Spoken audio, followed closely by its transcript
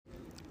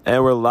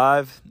And we're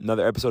live,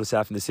 another episode of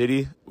Saf in the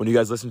City. When you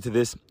guys listen to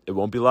this, it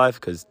won't be live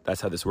because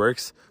that's how this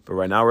works. But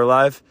right now we're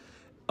live.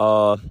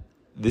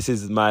 This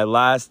is my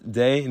last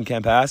day in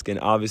Camp Ask, and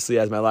obviously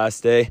as my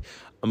last day,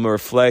 I'm going to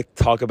reflect,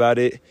 talk about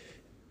it,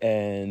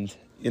 and,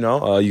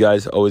 you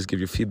guys always give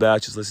your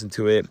feedback, just listen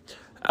to it.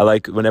 I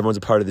like when everyone's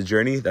a part of the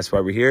journey. That's why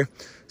we're here.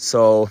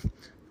 So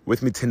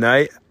with me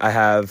tonight, I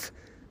have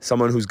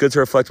someone who's good to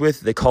reflect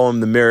with. They call him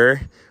the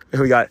Mirror.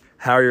 We got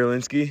Harry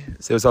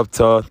Erlinski. Say what's up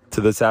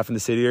to the Saf in the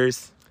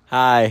Cityers.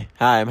 Hi,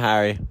 I'm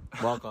Harry.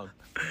 Welcome.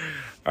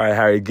 All right,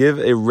 Harry, give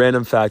a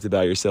random fact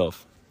about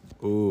yourself.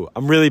 Ooh,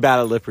 I'm really bad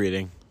at lip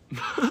reading.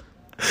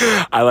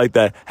 I like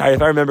that. Harry,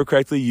 if I remember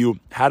correctly, you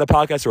had a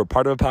podcast or were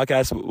part of a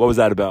podcast. What was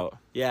that about?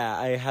 Yeah,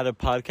 I had a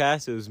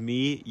podcast. It was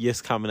me,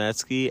 Yis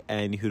Kamenetsky,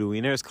 and Yehuda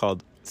Wiener. It's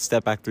called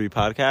Step Back 3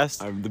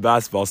 Podcast. The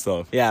basketball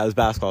stuff. Yeah, it was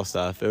basketball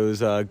stuff. It was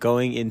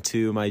going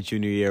into my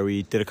junior year.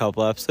 We did a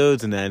couple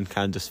episodes and then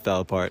kind of just fell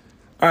apart.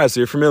 All right, so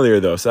you're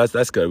familiar, though, so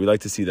that's good. We like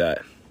to see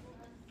that.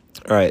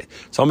 All right,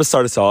 so I'm going to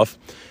start us off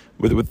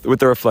with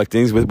the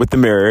reflectings, with the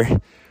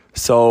Mirror.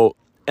 So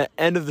at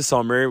end of the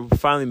summer, we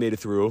finally made it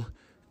through.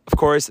 Of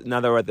course, now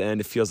that we're at the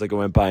end, it feels like it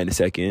went by in a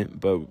second,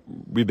 but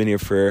we've been here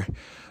for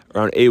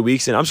around 8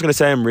 weeks, and I'm just going to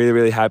say I'm really,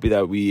 really happy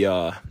that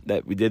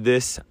we did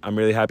this. I'm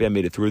really happy I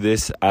made it through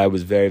this. I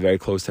was very, very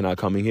close to not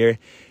coming here,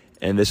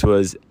 and this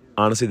was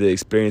honestly the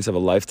experience of a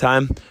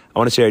lifetime. I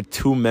want to share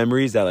 2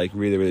 memories that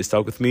really, really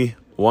stuck with me.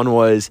 One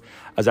was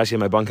I was actually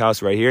in my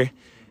bunkhouse right here,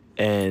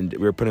 and we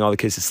were putting all the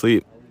kids to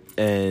sleep,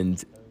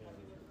 and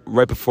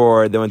right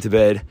before they went to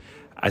bed,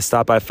 I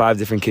stopped by 5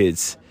 different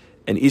kids,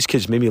 and each kid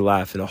just made me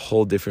laugh in a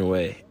whole different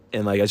way.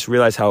 And I just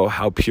realized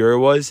how pure it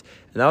was.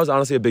 And that was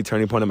honestly a big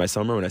turning point in my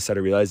summer when I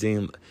started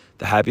realizing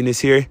the happiness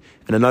here.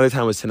 And another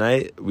time was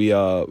tonight. We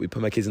put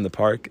my kids in the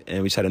park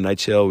and we just had a night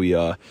chill. We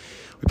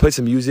played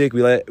some music.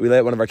 We let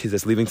one of our kids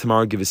that's leaving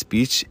tomorrow give a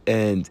speech.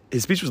 And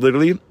his speech was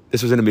literally,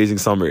 this was an amazing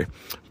summer.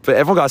 But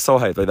everyone got so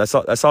hyped.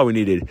 That's all we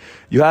needed.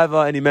 You have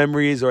any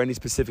memories or any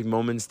specific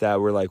moments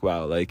that were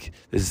wow, this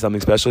is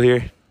something special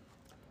here?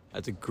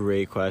 That's a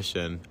great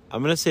question.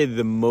 I'm going to say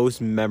the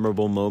most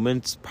memorable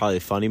moments, probably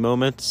funny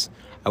moments.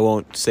 I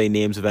won't say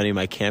names of any of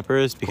my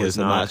campers because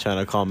I'm not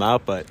trying to call them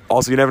out, but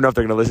also you never know if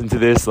they're going to listen to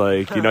this.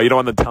 You don't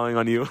want them telling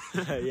on you.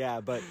 Yeah,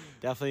 but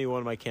definitely one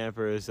of my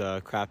campers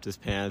crapped his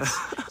pants.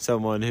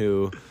 Someone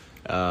who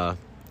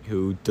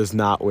does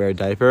not wear a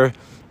diaper,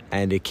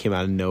 and it came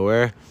out of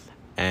nowhere.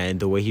 And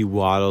the way he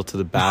waddled to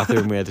the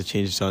bathroom, we had to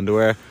change his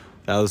underwear.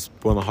 That was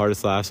one of the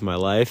hardest laughs of my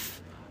life.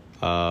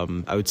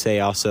 I would say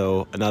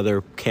also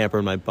another camper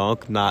in my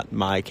bunk, not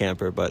my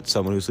camper, but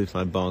someone who sleeps in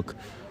my bunk,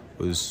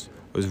 was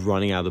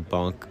running out of the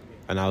bunk,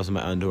 and I was in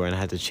my underwear, and I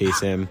had to chase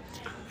him,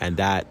 and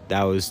that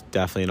was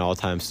definitely an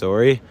all-time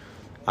story.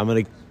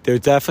 There's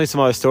definitely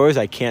some other stories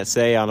I can't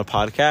say on a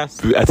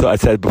podcast. That's what I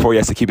said before. He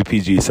has to keep it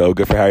PG, so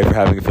good for Harry for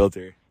having a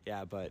filter.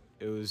 Yeah, but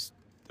it was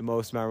the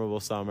most memorable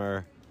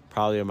summer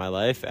probably of my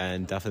life,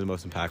 and definitely the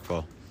most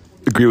impactful.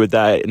 Agree with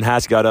that, and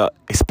has got to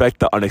expect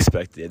the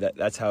unexpected.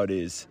 That's how it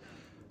is.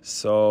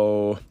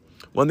 So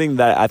one thing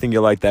that I think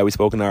you'll like that we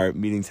spoke in our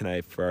meeting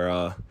tonight for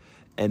our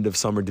end of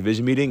summer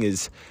division meeting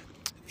is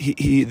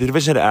the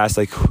division had asked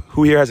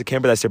who here has a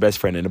camper that's their best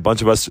friend, and a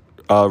bunch of us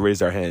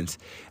raised our hands,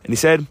 and he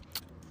said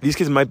these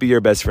kids might be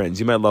your best friends,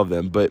 you might love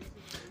them, but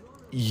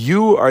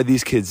you are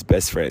these kids'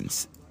 best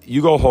friends.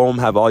 You go home,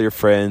 have all your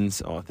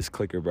friends. Oh, this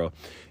clicker, bro.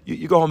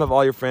 You go home, have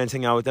all your friends,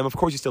 hang out with them. Of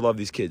course you still love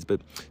these kids,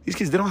 but these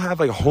kids, they don't have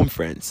home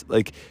friends.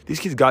 These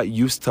kids got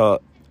used to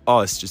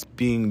us just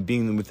being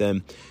with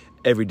them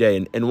every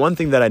day. And one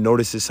thing that I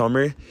noticed this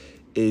summer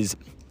is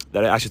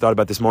that I actually thought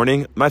about this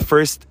morning. My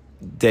first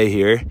day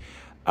here,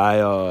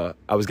 I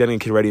was getting a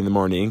kid ready in the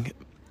morning,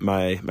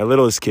 my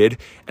littlest kid,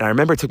 and I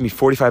remember it took me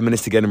 45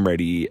 minutes to get him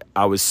ready.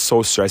 I was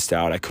so stressed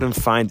out. I couldn't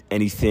find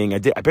anything. I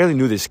barely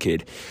knew this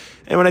kid.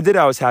 And when I did,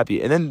 I was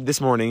happy. And then this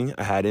morning,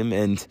 I had him,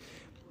 and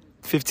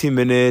 15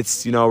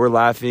 minutes, we're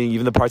laughing.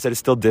 Even the parts that is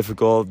still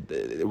difficult,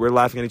 we're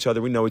laughing at each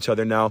other. We know each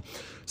other now.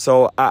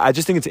 So I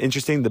just think it's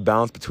interesting, the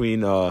balance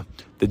between the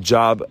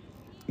job,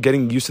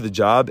 getting used to the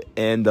job,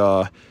 and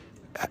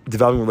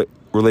developing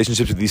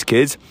relationships with these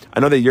kids. I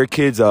know that your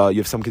kids, you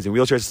have some kids in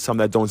wheelchairs, some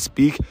that don't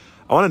speak.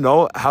 I want to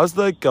know, how's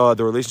the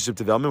relationship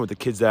development with the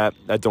kids that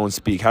don't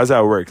speak? How's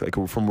that work,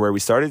 from where we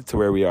started to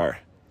where we are?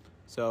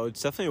 So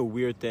it's definitely a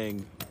weird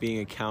thing being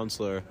a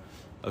counselor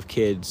of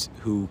kids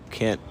who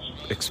can't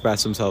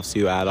express themselves to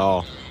you at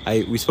all.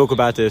 We spoke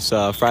about this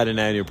Friday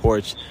night on your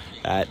porch,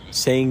 that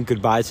saying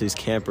goodbye to these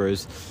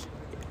campers,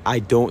 I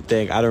don't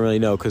really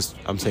know because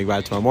I'm saying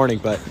bye tomorrow morning,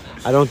 but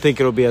I don't think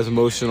it'll be as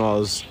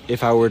emotional as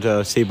if I were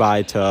to say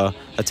bye to,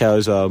 let's say I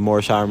was a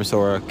Morris Showerman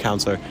or a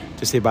counselor,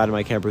 to say bye to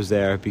my campers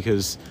there,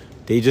 because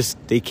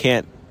they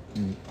can't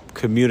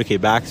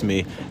communicate back to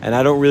me. And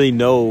I don't really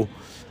know,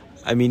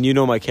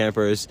 my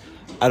campers,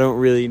 I don't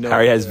really know.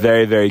 Harry has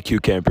very, very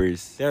cute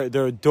campers.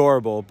 They're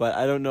adorable, but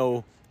I don't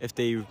know if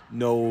they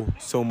know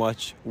so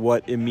much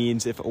what it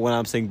means when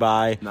I'm saying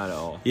bye. Not at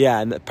all.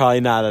 Yeah,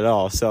 probably not at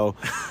all. So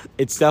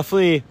it's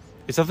definitely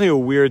a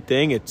weird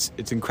thing.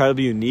 It's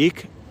incredibly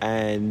unique,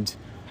 and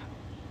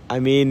I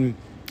mean,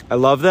 I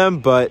love them,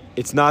 but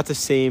it's not the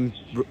same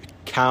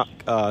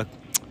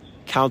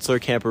counselor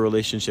camper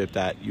relationship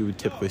that you would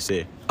typically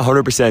see.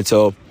 100%.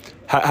 So,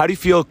 how do you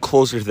feel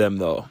closer to them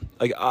though?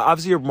 Like,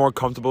 obviously you're more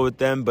comfortable with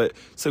them, but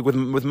it's like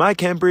with my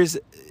campers,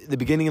 the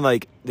beginning,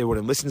 like, they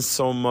wouldn't listen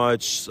so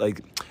much.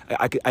 Like,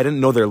 I didn't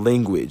know their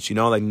language, you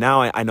know. Like,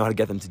 now I know how to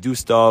get them to do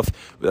stuff.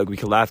 Like, we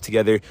can laugh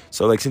together.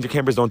 So, like, since your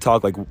campers don't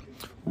talk, like,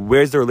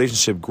 where's the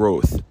relationship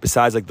growth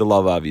besides like the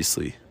love,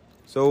 obviously?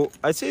 So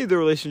I'd say the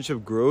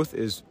relationship growth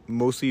is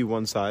mostly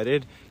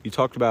one-sided. You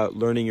talked about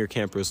learning your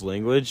camper's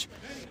language.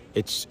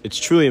 It's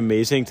truly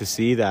amazing to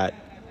see that,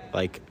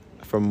 like,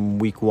 from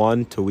week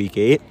 1 to week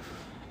 8,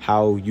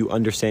 how you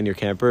understand your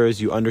campers.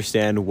 You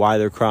understand why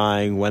they're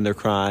crying, when they're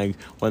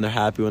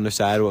happy, when they're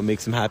sad, what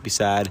makes them happy,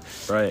 sad.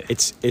 Right.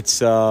 It's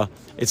the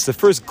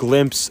first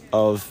glimpse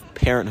of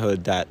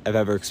parenthood that I've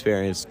ever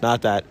experienced.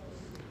 Not that,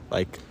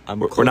 like,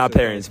 we're not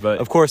parents, but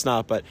of course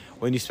not. But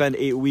when you spend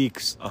 8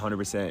 weeks,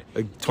 100%,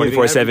 like,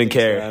 24/7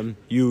 care, them,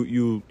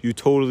 you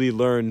totally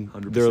learn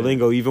 100%. their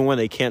lingo, even when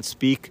they can't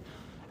speak,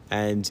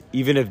 and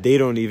even if they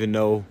don't even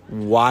know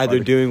why they're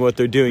doing what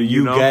they're doing,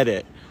 you get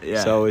it.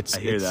 Yeah, so I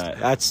hear that.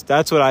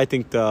 That's what I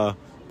think the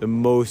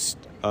most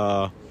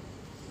I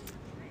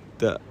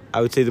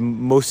would say the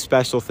most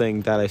special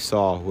thing that I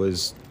saw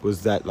was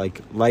that,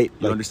 like, light.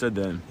 You like, understood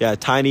them. Yeah,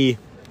 tiny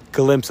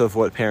glimpse of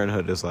what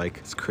parenthood is like.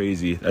 It's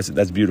crazy.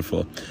 That's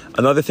beautiful.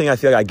 Another thing I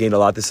feel like I gained a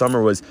lot this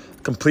summer was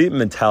complete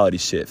mentality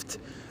shift.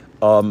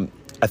 I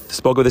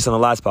spoke of this on the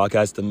last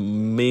podcast. The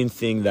main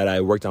thing that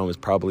I worked on was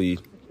probably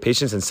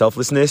patience and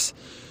selflessness,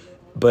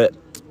 but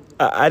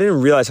I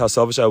didn't realize how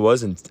selfish I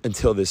was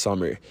until this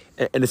summer,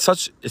 and it's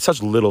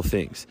such little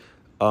things.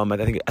 I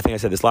think I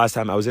said this last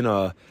time. I was in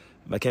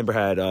my camper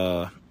had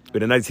we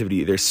had an activity,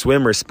 either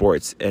swim or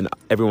sports, and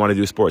everyone wanted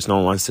to do sports. No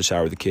one wants to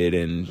shower the kid,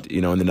 and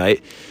in the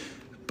night.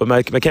 But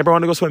my camper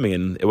wanted to go swimming,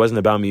 and it wasn't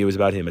about me. It was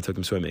about him. I took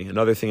him swimming.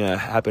 Another thing that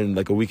happened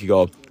like a week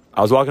ago,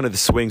 I was walking to the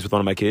swings with one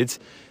of my kids,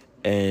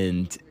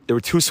 and there were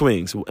 2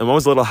 swings, and one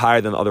was a little higher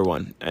than the other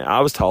one. And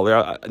I was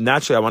taller.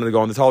 Naturally, I wanted to go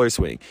on the taller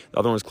swing. The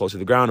other one was closer to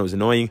the ground. It was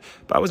annoying,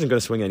 but I wasn't going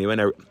to swing anyway.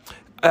 And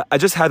I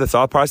just had the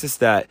thought process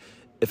that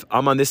if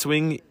I'm on this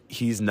swing,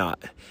 he's not.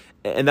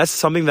 And that's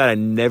something that I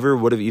never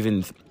would have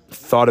even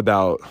thought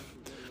about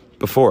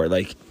before.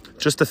 Like,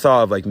 just the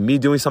thought of, like, me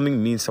doing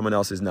something means someone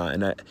else is not.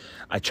 And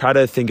I try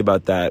to think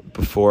about that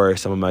before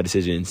some of my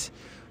decisions.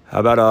 How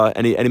about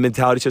any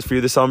mentality shifts for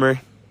you this summer?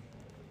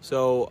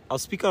 So I'll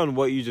speak on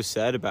what you just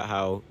said about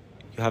how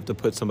you have to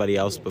put somebody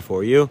else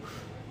before you.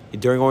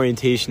 During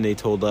orientation, they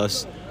told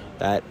us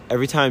that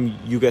every time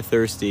you get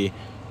thirsty,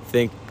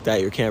 think that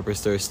your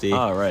camper's thirsty.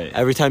 Oh, right.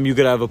 Every time you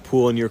get out of a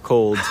pool and you're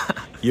cold,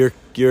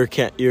 your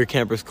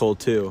camper's cold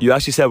too. You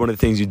actually said one of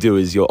the things you do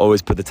is you'll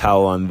always put the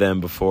towel on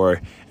them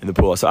before in the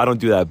pool. So I don't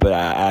do that, but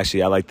I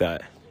like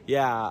that.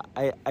 Yeah,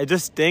 I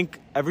just think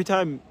every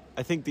time,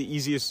 I think the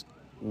easiest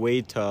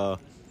way to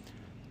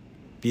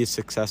be a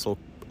successful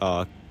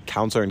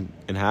counselor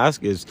in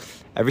Hask is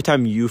every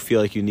time you feel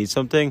like you need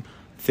something,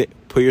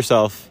 put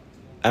yourself,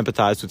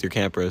 empathize with your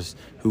campers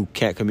who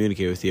can't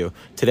communicate with you.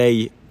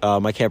 Today,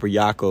 my camper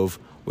Yaakov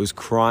was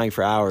crying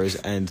for hours,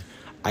 and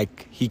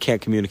he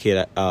can't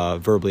communicate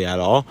verbally at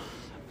all,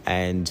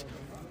 and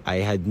I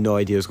had no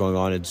idea what was going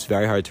on. It's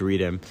very hard to read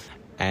him.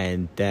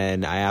 And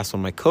then I asked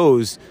one of my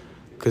co's,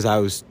 because I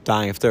was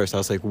dying of thirst. I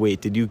was like,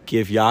 wait, did you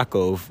give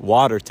Yaakov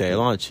water today at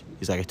lunch?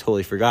 He's like, I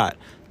totally forgot.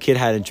 Kid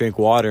hadn't drank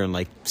water in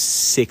like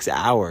 6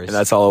 hours. And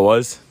that's all it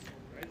was?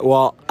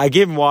 Well, I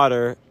gave him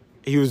water.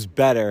 He was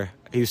better.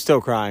 He was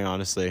still crying,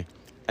 honestly.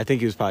 I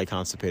think he was probably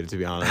constipated, to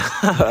be honest.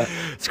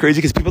 It's crazy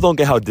because people don't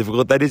get how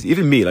difficult that is.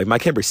 Even me, like, my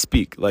campers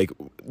speak. Like,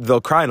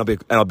 they'll cry and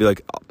I'll be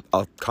like,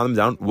 I'll calm them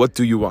down. What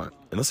do you want?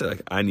 And they'll say,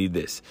 like, I need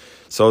this.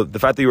 So the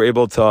fact that you were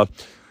able to,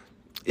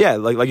 yeah,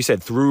 like you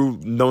said, through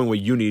knowing what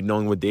you need,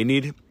 knowing what they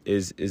need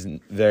is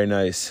very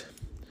nice.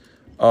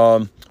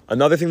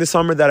 Another thing this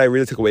summer that I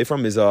really took away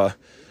from is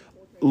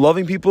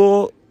loving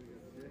people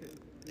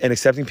and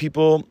accepting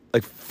people,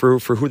 like, for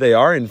who they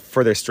are and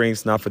for their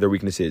strengths, not for their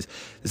weaknesses.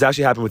 This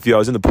actually happened with you. I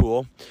was in the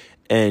pool,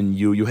 and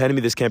you handed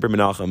me this camper,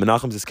 Menachem.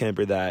 Menachem's this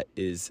camper that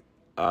is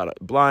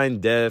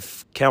blind,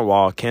 deaf, can't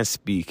walk, can't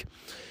speak.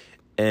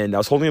 And I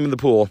was holding him in the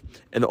pool,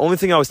 and the only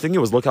thing I was thinking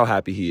was, look how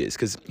happy he is,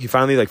 because he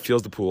finally, like,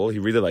 feels the pool. He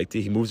really liked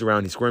it. He moves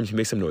around, he squirms, he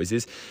makes some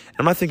noises. And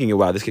I'm not thinking,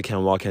 wow, this kid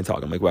can't walk, can't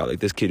talk. I'm like, wow, like,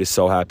 this kid is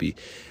so happy.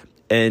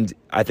 And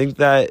I think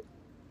that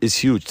is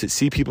huge, to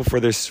see people for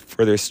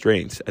their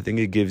strengths. I think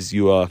it gives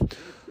you a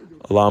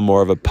lot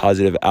more of a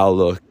positive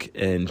outlook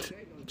and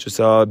just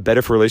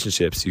better for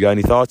relationships. You got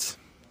any thoughts?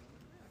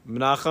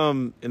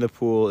 Menachem in the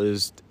pool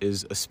is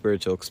a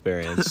spiritual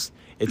experience.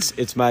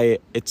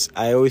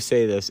 I always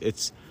say this.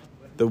 It's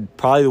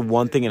probably the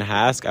one thing in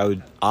Hask I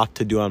would opt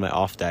to do on my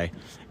off day.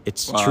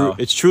 It's true.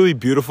 It's truly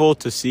beautiful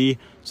to see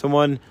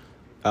someone.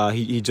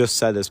 He just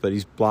said this, but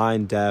he's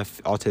blind,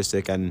 deaf,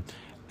 autistic,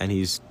 and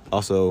he's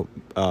also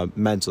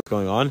mentally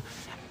going on.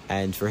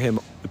 And for him,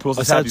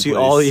 essentially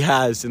all he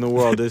has in the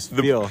world is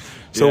feel.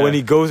 So when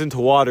he goes into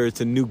water,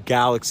 it's a new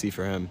galaxy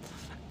for him.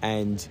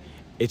 And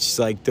it's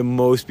like the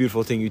most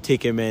beautiful thing. You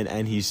take him in,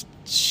 and he's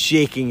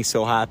shaking,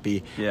 so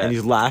happy, and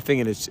he's laughing,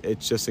 and it's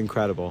just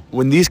incredible.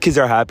 When these kids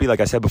are happy, like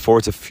I said before,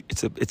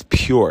 it's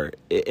pure,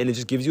 and it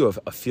just gives you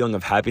a feeling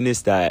of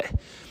happiness that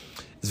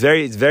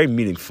it's very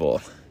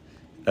meaningful.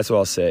 That's what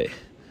I'll say.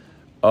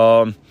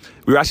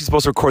 We were actually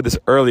supposed to record this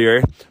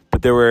earlier,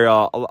 but there were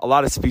a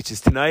lot of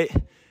speeches tonight,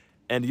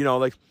 and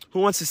like, who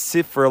wants to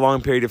sit for a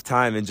long period of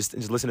time and just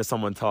listen to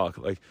someone talk?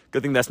 Like,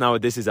 good thing that's not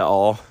what this is at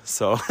all.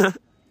 So,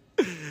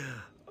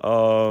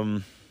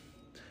 all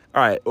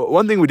right.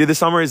 One thing we did this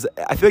summer is,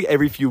 I feel like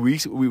every few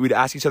weeks we would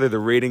ask each other the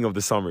rating of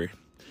the summer.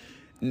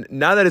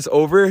 Now that it's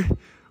over,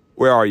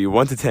 where are you?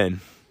 1 to 10.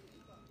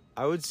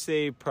 I would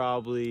say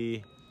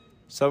probably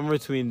somewhere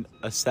between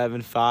a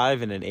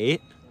 7.5 and an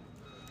 8.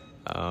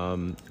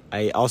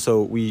 I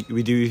also we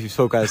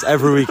spoke about this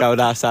every week. I would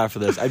ask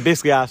Safra this. I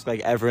basically asked like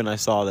everyone I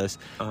saw this,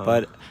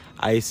 but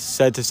I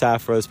said to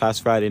Safra this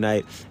past Friday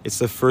night, it's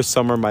the first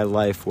summer of my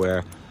life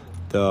where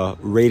the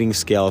rating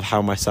scale of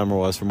how my summer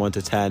was from 1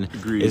 to 10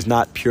 is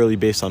not purely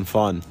based on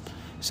fun.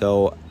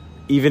 So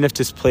even if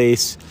this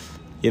place,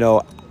 a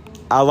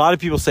lot of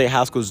people say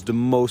high school is the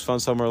most fun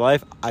summer of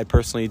life. I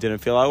personally didn't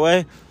feel that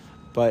way,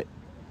 but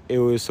it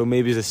was, so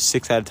maybe it's a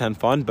 6 out of 10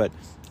 fun, but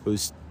it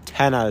was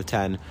 10 out of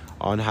 10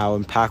 on how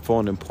impactful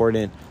and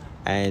important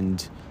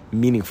and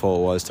meaningful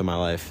it was to my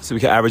life. So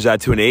we can average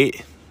that to an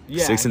 8?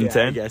 6 and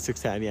 10? Yeah,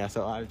 6, 10, yeah.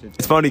 So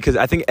it's funny because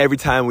I think every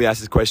time we asked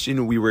this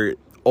question, we were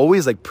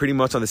always like pretty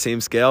much on the same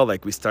scale.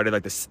 Like we started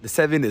like the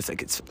 7. It's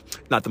like, it's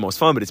not the most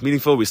fun, but it's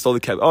meaningful. We slowly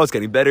kept, it's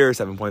getting better,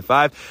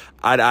 7.5.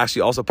 I'd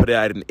actually also put it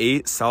at an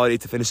 8, solid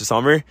 8 to finish the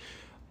summer.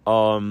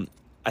 I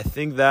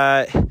think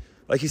that,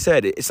 like you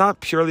said, it's not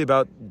purely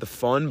about the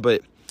fun,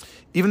 but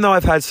even though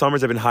I've had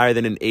summers that have been higher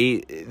than an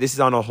 8, this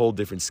is on a whole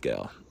different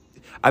scale.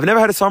 I've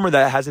never had a summer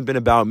that hasn't been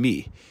about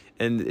me,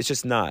 and it's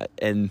just not.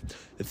 And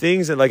the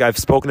things that like I've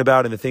spoken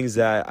about and the things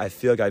that I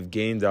feel like I've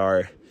gained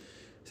are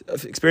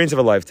experience of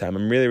a lifetime.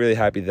 I'm really, really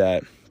happy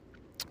that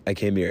I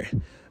came here.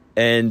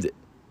 And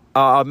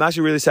I'm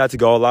actually really sad to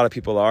go. A lot of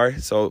people are.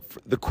 So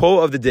the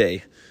quote of the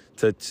day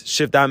to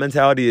shift that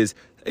mentality is,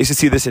 I used to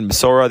see this in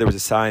Missouri. There was a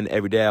sign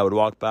every day I would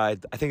walk by.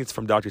 I think it's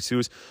from Dr.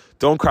 Seuss.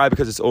 Don't cry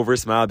because it's over.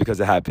 Smile because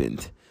it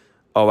happened.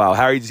 Oh, wow.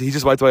 Harry, he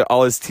just wiped away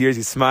all his tears.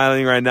 He's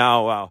smiling right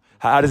now. Wow.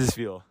 How does this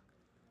feel?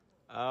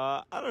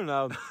 I don't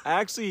know.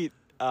 Actually,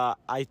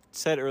 I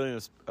said earlier,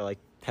 like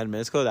 10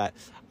 minutes ago, that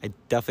I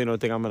definitely don't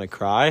think I'm going to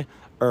cry,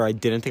 or I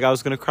didn't think I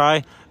was going to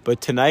cry.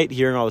 But tonight,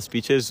 hearing all the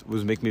speeches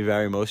was making me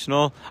very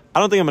emotional. I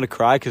don't think I'm going to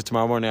cry because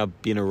tomorrow morning I'll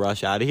be in a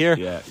rush out of here.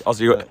 Yeah.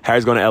 Also,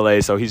 Harry's going to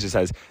LA, so he just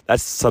has,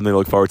 that's something to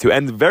look forward to.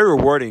 And very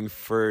rewarding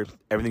for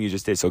everything you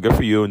just did. So good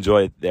for you.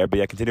 Enjoy it there. But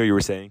yeah, continue what you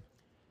were saying.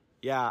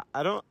 Yeah,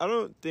 I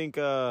don't think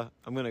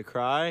I'm gonna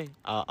cry.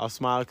 I'll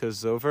smile because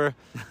it's over.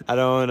 I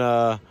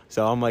don't.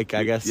 So I'm like,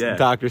 I guess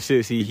Dr.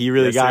 Seuss. He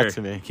really got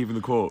to me. Keeping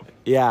the quote.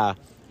 Yeah.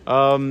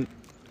 I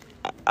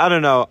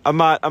don't know. I'm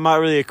not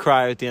really a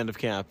crier at the end of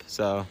camp.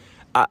 So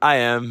I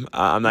am.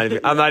 I'm not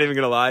even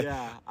gonna lie.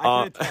 Yeah, I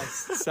can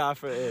attest.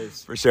 Safra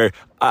is for sure.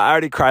 I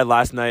already cried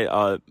last night.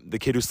 The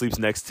kid who sleeps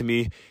next to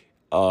me.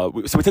 So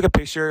we took a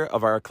picture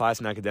of our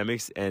class in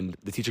academics, and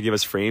the teacher gave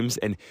us frames,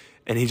 and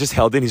he just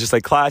held it. He's just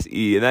like, class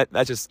E, and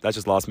that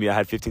just lost me. I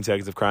had 15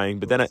 seconds of crying,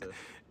 but then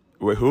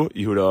who?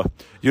 Yehuda.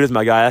 Yehuda's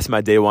my guy. That's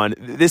my day one.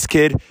 This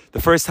kid,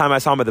 the first time I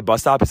saw him at the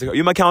bus stop, he's like, "Are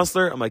you my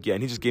counselor?" I'm like, "Yeah,"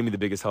 and he just gave me the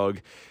biggest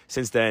hug.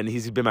 Since then,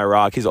 he's been my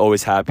rock. He's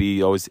always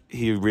happy.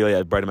 He really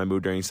had brightened my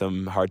mood during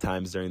some hard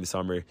times during the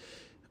summer.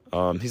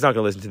 He's not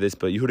gonna listen to this,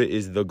 but Yehuda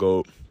is the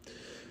GOAT.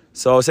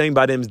 So saying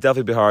bye to him is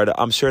definitely a bit hard.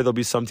 I'm sure there'll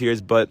be some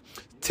tears, but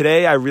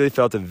today I really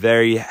felt a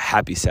very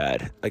happy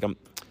sad. Like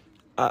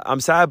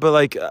I'm sad, but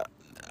like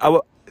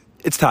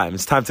it's time.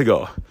 It's time to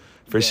go,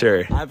 for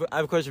sure. I have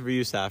a question for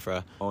you,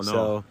 Safra. Oh no.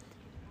 So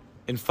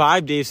in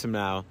 5 days from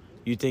now,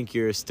 you think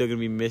you're still gonna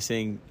be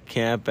missing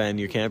camp and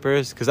your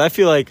campers? Because I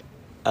feel like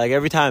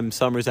every time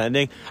summer's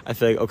ending, I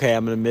feel like, okay,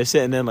 I'm gonna miss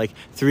it, and then like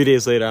 3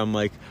 days later, I'm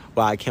like,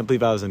 wow, I can't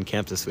believe I was in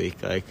camp this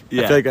week. I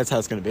feel like that's how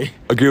it's gonna be.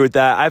 Agree with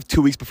that. I have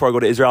 2 weeks before I go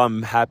to Israel.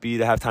 I'm happy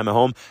to have time at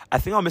home. I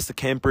think I'll miss the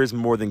campers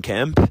more than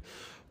camp,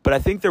 but I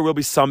think there will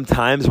be some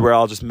times where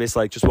I'll just miss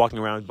like just walking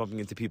around, bumping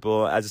into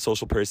people. As a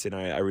social person,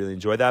 I really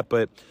enjoy that.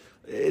 But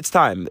it's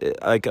time.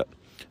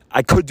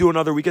 I could do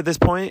another week at this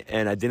point,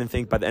 and I didn't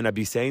think by the end I'd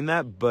be saying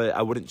that, but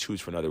I wouldn't choose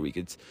for another week.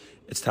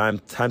 It's time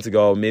to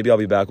go. Maybe I'll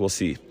be back. We'll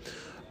see.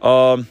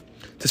 To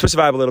switch the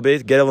vibe a little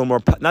bit, get a little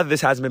more. Not that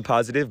this hasn't been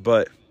positive,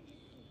 but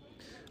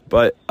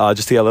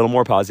just to get a little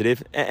more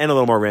positive and a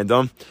little more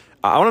random.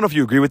 I don't know if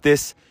you agree with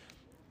this.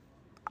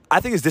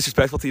 I think it's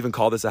disrespectful to even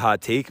call this a hot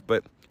take,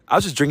 but I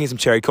was just drinking some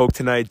Cherry Coke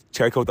tonight.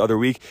 Cherry Coke the other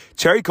week.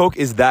 Cherry Coke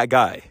is that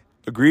guy.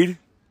 Agreed?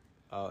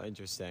 Oh,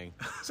 interesting.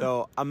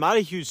 So I'm not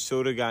a huge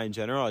soda guy in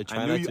general.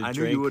 I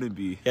knew you wouldn't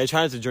be. Yeah, I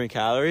try not to drink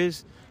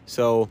calories.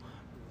 So,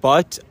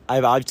 but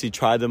I've obviously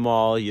tried them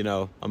all.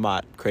 I'm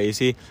not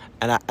crazy,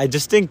 and I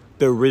just think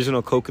the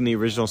original Coke and the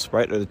original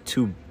Sprite are the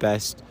two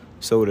best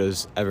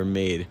sodas ever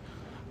made.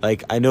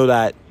 Like, I know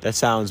that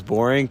sounds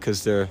boring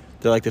because they're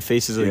they're like the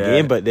faces of the Yeah.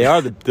 game, but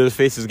they're the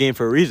faces of the game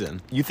for a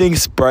reason. You think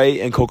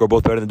Sprite and Coke are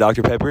both better than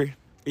Dr. Pepper?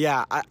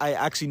 Yeah, I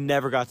actually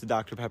never got the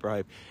Dr. Pepper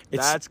hype.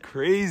 That's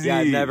crazy. Yeah,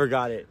 I never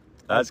got it.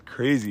 That's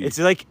crazy. It's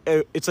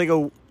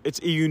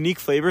a unique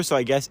flavor. So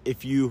I guess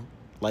if you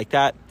like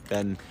that,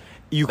 then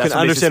you That's can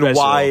what makes it understand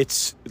why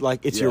special.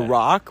 it's your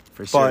rock.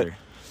 For sure.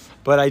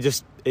 But I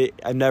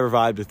never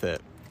vibed with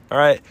it. All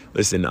right,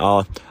 listen,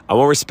 I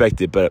won't respect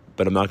it, but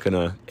I'm not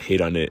gonna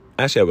hate on it.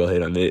 Actually, I will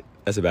hate on it.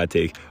 That's a bad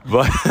take.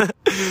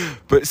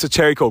 But so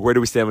Cherry Coke, where do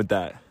we stand with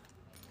that?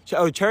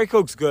 Cherry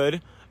Coke's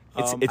good.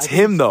 It's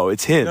him though.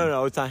 It's him.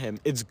 No, it's not him.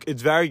 It's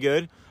very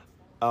good.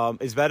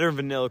 It's better than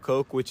Vanilla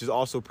Coke, which is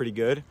also pretty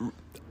good.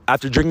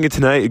 After drinking it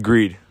tonight,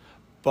 agreed.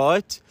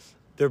 But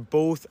they're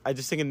both. I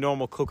just think a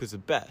normal Coke is the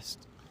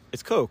best.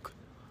 It's Coke.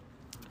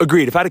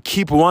 Agreed. If I had to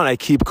keep one, I'd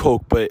keep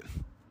Coke, but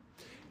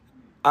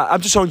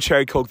I'm just showing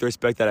Cherry Coke the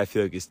respect that I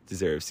feel like it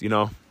deserves, you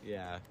know?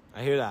 Yeah,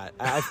 I hear that.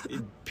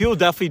 People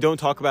definitely don't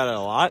talk about it a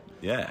lot.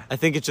 Yeah. I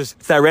think it's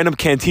that random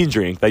canteen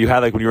drink that you had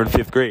like when you were in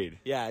 5th grade.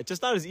 Yeah, it's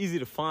just not as easy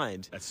to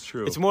find. That's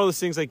true. It's more of those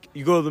things like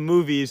you go to the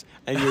movies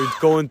and you're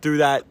going through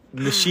that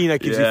machine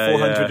that gives you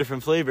 400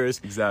 different flavors.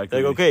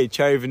 Exactly. Like, okay,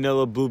 cherry,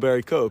 vanilla,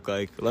 blueberry, Coke.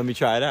 Like, let me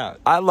try it out.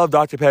 I love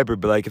Dr. Pepper,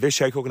 but like if there's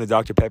Cherry Coke and a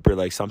Dr. Pepper,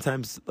 like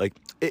sometimes like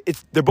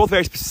they're both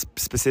very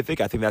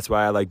specific. I think that's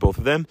why I like both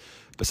of them.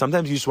 But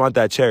sometimes you just want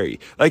that cherry.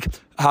 Like,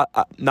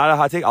 not a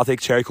hot take. I'll take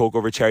Cherry Coke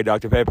over Cherry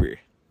Dr. Pepper.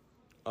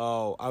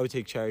 Oh, I would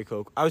take Cherry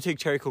Coke. I would take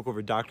Cherry Coke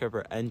over Dr.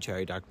 Pepper and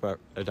Cherry Dr.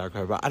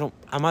 Pepper.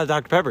 I'm not a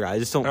Dr. Pepper guy. I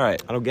just don't. All right.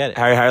 I don't get it.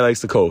 Harry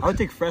likes the Coke. I would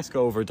take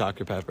Fresco over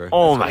Dr. Pepper.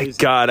 Oh That's my crazy.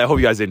 God! I hope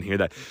you guys didn't hear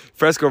that.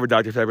 Fresco over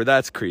Dr. Pepper.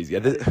 That's crazy.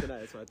 That's what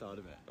I thought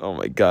of it. Oh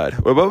my God!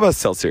 What about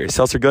seltzer? Is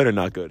seltzer good or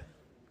not good?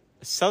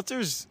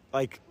 Seltzer's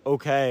like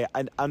okay.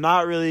 I'm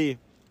not really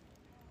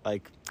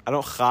like I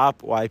don't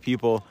hop why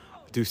people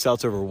do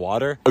seltzer over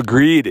water.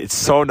 Agreed. It's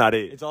so not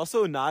it. It's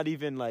also not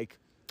even like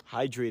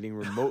hydrating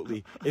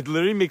remotely. It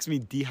literally makes me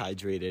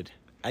dehydrated.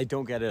 I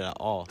don't get it at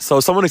all. So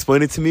someone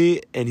explained it to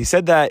me, and he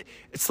said that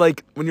it's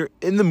like when you're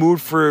in the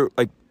mood for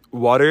like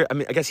water. I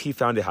mean, I guess he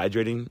found it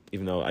hydrating,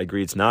 even though I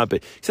agree it's not.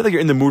 But he said like you're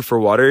in the mood for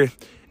water,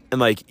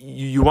 and like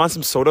you want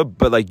some soda,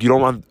 but like you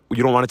don't want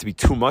it to be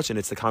too much, and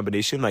it's the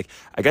combination. Like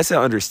I guess I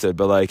understood,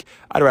 but like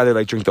I'd rather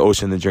like drink the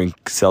ocean than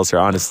drink seltzer,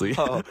 honestly.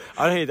 Oh,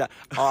 I don't hate that.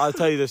 I'll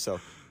tell you this though.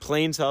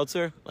 Plain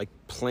seltzer, like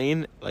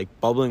plain, like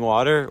bubbling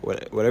water,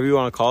 whatever you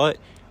want to call it.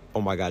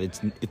 Oh my God,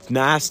 it's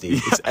nasty.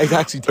 It's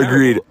actually terrible.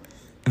 Agreed.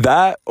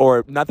 That,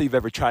 or not that you've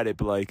ever tried it,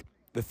 but like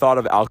the thought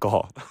of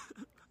alcohol.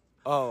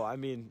 Oh, I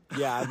mean,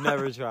 yeah, I've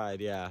never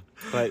tried, yeah.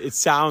 But it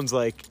sounds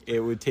like it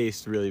would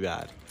taste really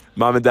bad.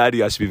 Mom and Dad,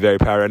 you guys should be very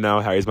proud right now.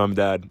 Harry's mom and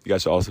dad, you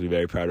guys should also be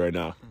very proud right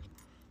now.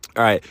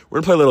 All right, we're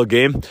going to play a little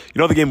game. You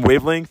know the game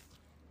Wavelength?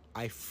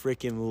 I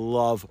freaking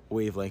love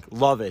Wavelength.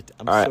 Love it.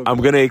 All right, I'm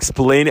going to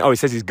explain it. Oh, he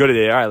says he's good at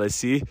it. All right, let's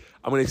see.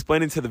 I'm going to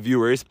explain it to the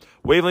viewers.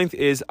 Wavelength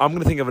is, I'm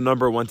going to think of a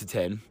number 1 to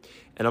 10,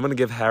 and I'm going to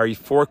give Harry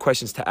 4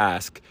 questions to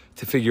ask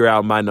to figure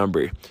out my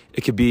number.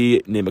 It could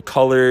be name a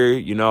color,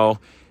 you know,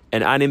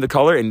 and I name the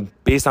color, and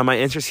based on my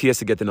answers, he has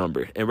to get the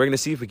number. And we're going to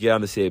see if we get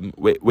on the same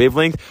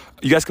wavelength.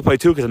 You guys can play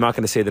too, because I'm not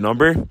going to say the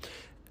number.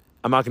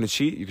 I'm not going to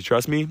cheat. You can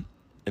trust me.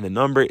 And the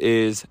number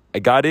is, I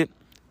got it,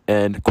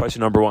 and question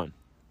number 1.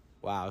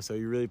 Wow, so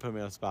you really put me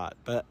on the spot.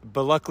 But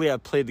luckily I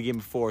played the game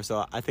before,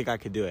 so I think I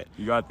could do it.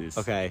 You got this.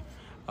 Okay.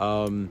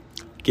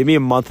 Give me a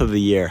month of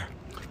the year.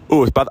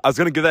 Oh, I was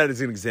going to give that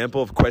as an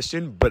example of a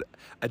question, but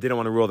I didn't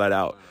want to rule that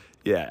out.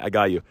 Yeah, I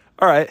got you.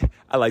 All right,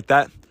 I like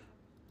that.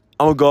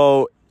 I'm going to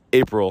go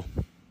April.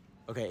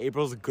 Okay,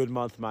 April's a good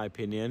month in my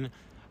opinion.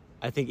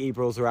 I think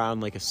April's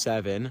around like a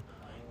 7.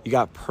 You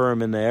got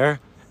Perm in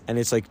there, and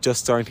it's like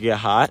just starting to get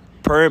hot.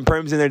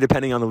 Perm's in there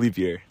depending on the leap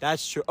year.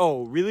 That's true.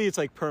 Oh, really? It's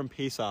like Perm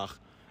Pesach.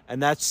 And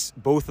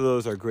both of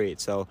those are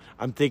great. So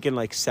I'm thinking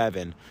like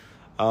 7.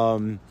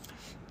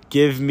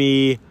 Give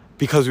me,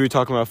 because we were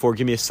talking about 4,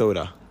 give me a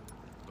soda.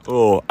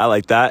 Oh, I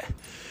like that.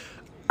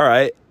 All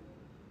right.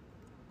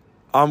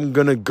 I'm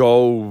going to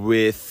go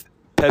with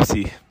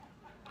Pepsi.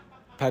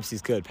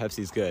 Pepsi's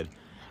good.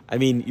 I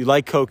mean, you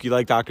like Coke, you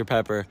like Dr.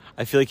 Pepper.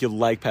 I feel like you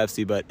like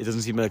Pepsi, but it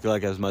doesn't seem like you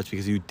like it as much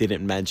because you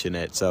didn't mention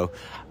it. So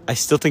I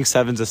still think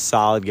 7's a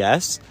solid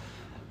guess.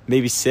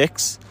 Maybe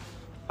 6.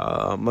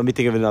 Let me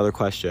think of another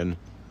question.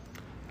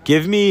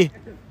 Give me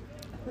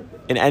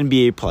an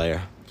NBA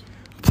player.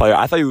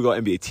 I thought you would go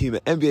NBA team.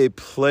 An NBA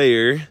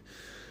player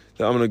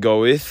that I'm going to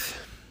go with.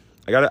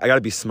 I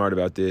gotta be smart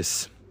about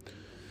this.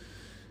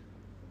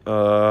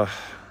 I'm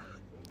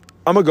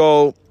going to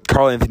go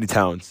Karl Anthony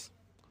Towns.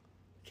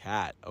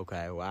 Cat.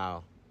 Okay,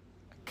 wow.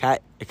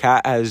 Cat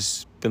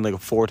has been like a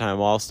 4-time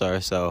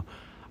All-Star, so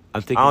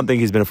I'm thinking... I don't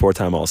think he's been a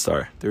 4-time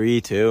All-Star. 3,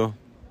 2.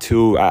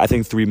 2, I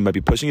think 3 might be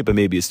pushing it, but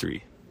maybe it's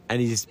 3. And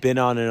he's been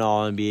on an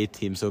All-NBA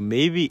team, so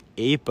maybe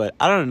 8, but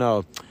I don't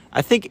know.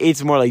 I think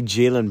 8's more like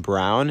Jaylen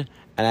Brown,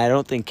 and I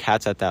don't think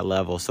Cat's at that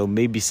level, so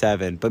maybe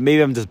 7. But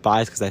maybe I'm just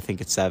biased because I think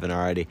it's 7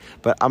 already.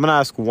 But I'm going to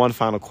ask one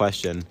final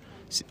question.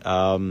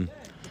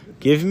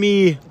 Give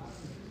me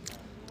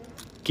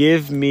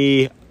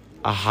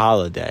a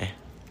holiday.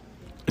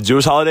 A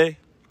Jewish holiday?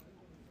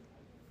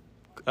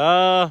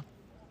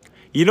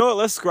 You know what?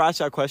 Let's scratch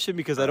that question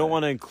because I don't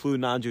want to include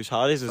non-Jewish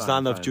holidays. There's not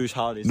enough Jewish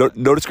holidays.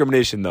 No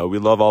discrimination, though. We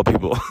love all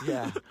people.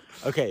 Yeah.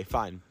 Okay,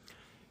 fine.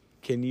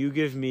 Can you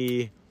give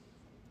me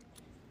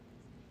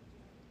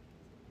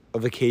a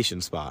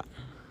vacation spot?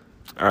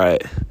 All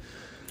right.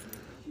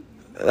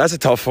 That's a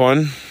tough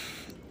one.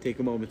 Take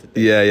a moment to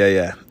think.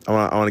 Yeah.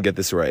 I want to get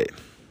this right.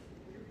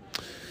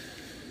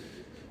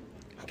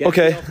 Get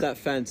me off that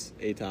fence,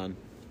 Eitan.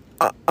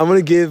 I'm going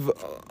to give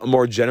a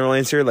more general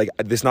answer. Like,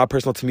 this is not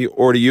personal to me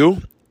or to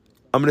you.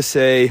 I'm going to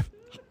say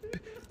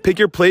pick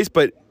your place,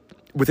 but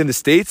within the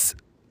States,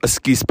 a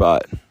ski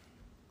spot.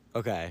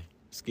 Okay,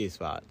 ski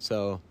spot.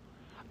 So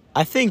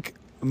I think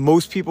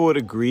most people would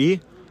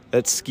agree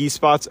that ski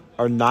spots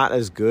are not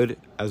as good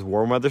as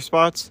warm weather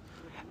spots.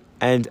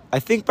 And I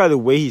think by the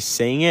way he's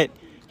saying it,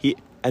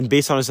 and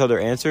based on his other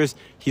answers,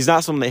 he's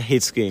not someone that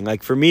hates skiing.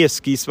 Like for me, a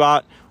ski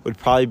spot would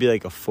probably be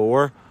like a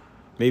 4,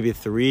 maybe a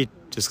 3,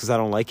 just because I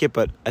don't like it.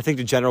 But I think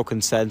the general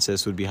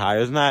consensus would be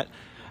higher than that.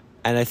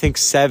 And I think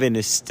 7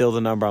 is still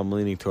the number I'm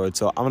leaning towards.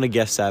 So I'm going to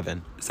guess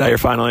 7. Is that your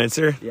final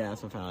answer? Yeah,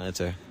 that's my final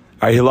answer.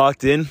 All right, he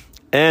locked in.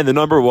 And the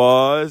number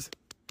was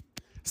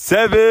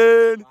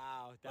 7.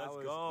 Wow, that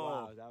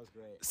was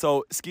great.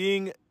 So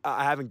skiing,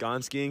 I haven't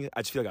gone skiing.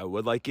 I just feel like I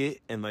would like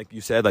it. And like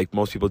you said, like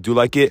most people do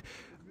like it.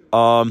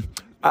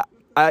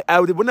 I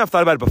wouldn't have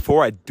thought about it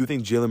before. I do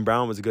think Jaylen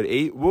Brown was a good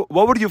 8.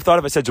 What would you have thought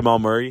if I said Jamal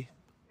Murray?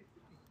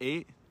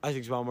 8? I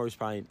think Jamal Murray's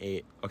probably an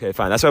 8. Okay,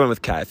 fine. That's why I went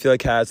with Cat. I feel like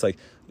Cat's like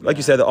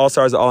you said, the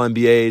All-Stars, the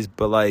All-NBAs,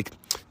 but like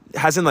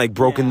hasn't like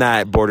broken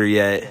that border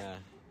yet. Yeah.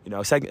 You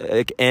know, second,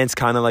 like Ant's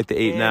kind of like the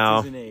 8 now.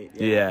 Is an 8.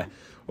 Yeah.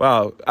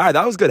 Wow. All right,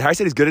 that was good. Harry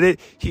said he's good at it.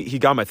 He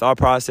got my thought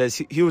process.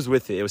 He was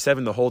with it. It was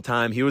 7 the whole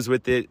time. He was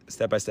with it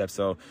step by step.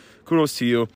 So kudos to you.